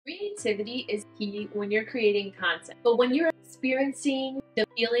Creativity is key when you're creating content. But when you're experiencing the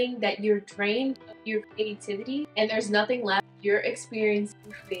feeling that you're drained of your creativity and there's nothing left, you're experiencing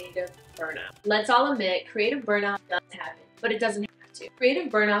creative burnout. Let's all admit, creative burnout does happen, but it doesn't have to.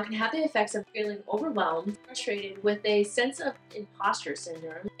 Creative burnout can have the effects of feeling overwhelmed, frustrated, with a sense of imposter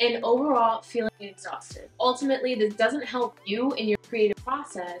syndrome, and overall feeling exhausted. Ultimately, this doesn't help you in your creative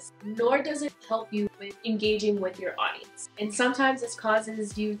process, nor does it help you with engaging with your audience. And sometimes this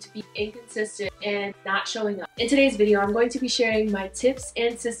causes you to be inconsistent and not showing up. In today's video, I'm going to be sharing my tips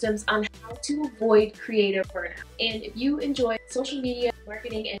and systems on how to avoid creative burnout. And if you enjoy social media,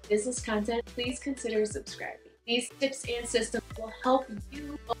 marketing, and business content, please consider subscribing. These tips and systems will help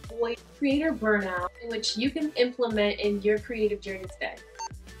you avoid creator burnout, in which you can implement in your creative journey today.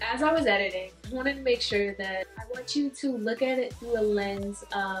 As I was editing, I wanted to make sure that I want you to look at it through a lens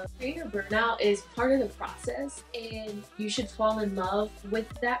of creator burnout is part of the process, and you should fall in love with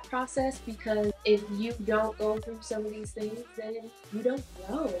that process, because if you don't go through some of these things, then you don't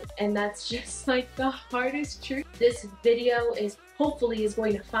grow. And that's just like the hardest truth. This video is hopefully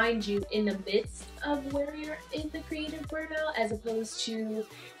going to find you in the midst of where you're in the creative burnout, as opposed to,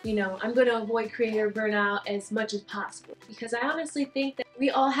 you know, I'm going to avoid creative burnout as much as possible, because I honestly think that we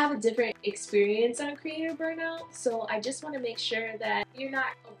all have a different experience on creative burnout. So I just want to make sure that you're not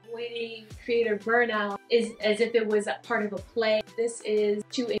avoiding creative burnout as if it was a part of a play. This is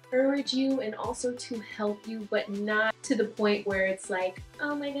to encourage you and also to help you, but not to the point where it's like,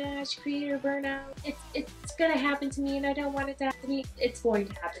 oh my gosh, creative burnout, it's gonna happen to me and I don't want it to happen to me. It's going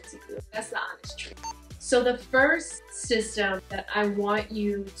to happen to you. That's the honest truth. So the first system that I want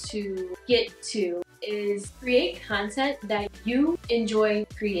you to get to is create content that you enjoy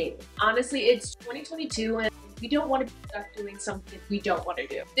creating. Honestly, it's 2022 and we don't want to be stuck doing something we don't want to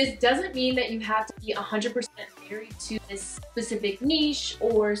do. This doesn't mean that you have to be 100% married to this specific niche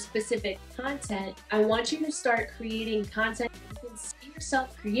or specific content. I want you to start creating content that you can see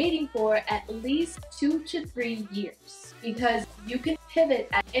yourself creating for at least 2 to 3 years, because you can pivot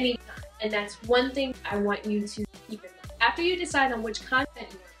at any time. And that's one thing I want you to keep in mind. After you decide on which content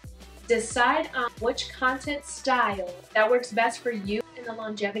you want, decide on which content style that works best for you and the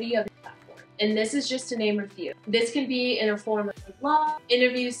longevity of your platform. And this is just to name a few. This can be in a form of a blog,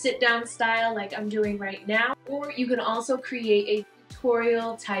 interview, sit-down style like I'm doing right now, or you can also create a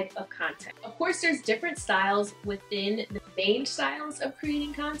tutorial type of content. Of course, there's different styles within the main styles of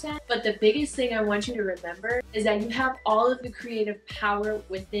creating content, but the biggest thing I want you to remember is that you have all of the creative power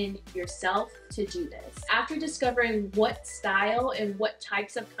within yourself to do this. After discovering what style and what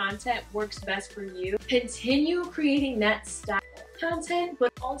types of content works best for you, continue creating that style content,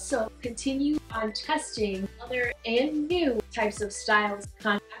 but also continue on testing other and new types of styles of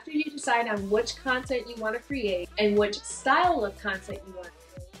content. After you decide on which content you want to create and which style of content you want to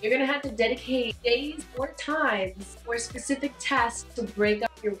create, you're going to have to dedicate days or times or specific tasks to break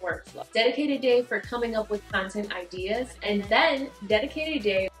up your workflow. Dedicate a day for coming up with content ideas, and then dedicate a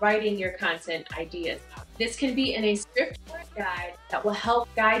day writing your content ideas out. This can be in a script or a guide that will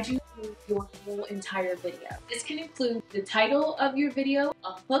help guide you through your whole entire video. This can include the title of your video,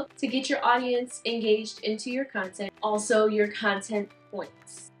 a hook to get your audience engaged into your content, also your content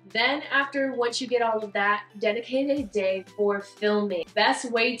points. Then once you get all of that, dedicate a day for filming. Best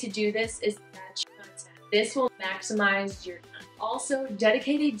way to do this is batch content. This will maximize your time. Also,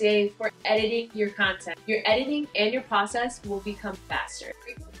 dedicate a day for editing your content. Your editing and your process will become faster.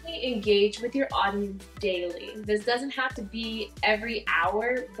 Frequently engage with your audience daily. This doesn't have to be every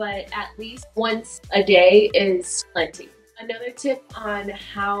hour, but at least once a day is plenty. Another tip on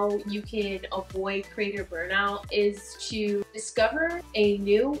how you can avoid creator burnout is to discover a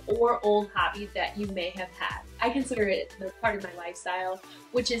new or old hobby that you may have had. I consider it the part of my lifestyle,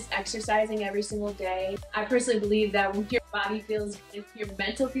 which is exercising every single day. I personally believe that when your body feels good, your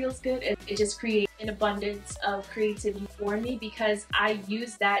mental feels good, it just creates an abundance of creativity for me, because I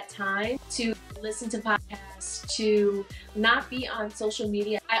use that time to listen to podcasts, to not be on social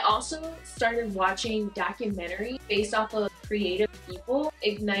media. I also started watching documentaries based off of creative people.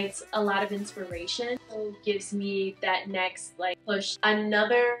 Ignites a lot of inspiration, so gives me that next push.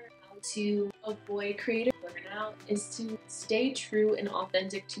 Another how to avoid creative burnout is to stay true and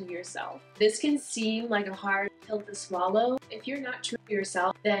authentic to yourself. This can seem like a hard pill to swallow. If you're not true to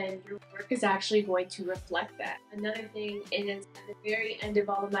yourself, then your work is actually going to reflect that. Another thing is, at the very end of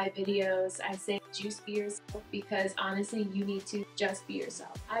all of my videos, I say just be yourself, because honestly, you need to just be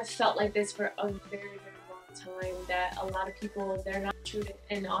yourself. I've felt like this for a very long time, that a lot of people, they're not true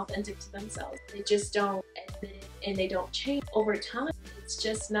and authentic to themselves. They just don't admit it, and they don't change over time. It's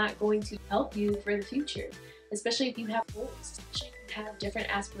just not going to help you for the future, especially if you have goals, especially if have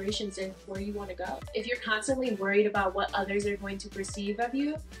different aspirations in where you want to go. If you're constantly worried about what others are going to perceive of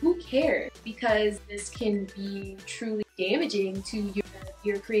you, who cares? Because this can be truly damaging to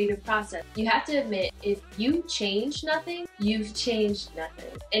your creative process. You have to admit, if you change nothing, you've changed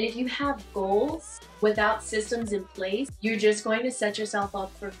nothing. And if you have goals without systems in place, you're just going to set yourself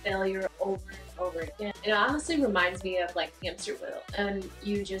up for failure over and over again. It honestly reminds me of like hamster wheel, and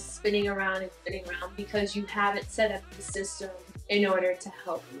you just spinning around and spinning around because you haven't set up the system in order to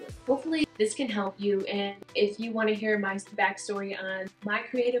help you. Hopefully this can help you, and if you want to hear my backstory on my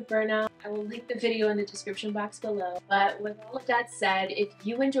creative burnout, I will link the video in the description box below. But with all of that said, if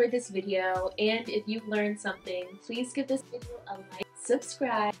you enjoyed this video and if you learned something, please give this video a like,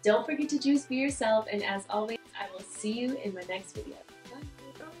 subscribe, don't forget to juice for yourself, and as always, I will see you in my next video.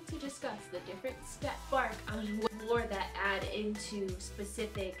 We're going to discuss the different spark on what more that add into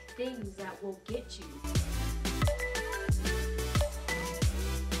specific things that will get you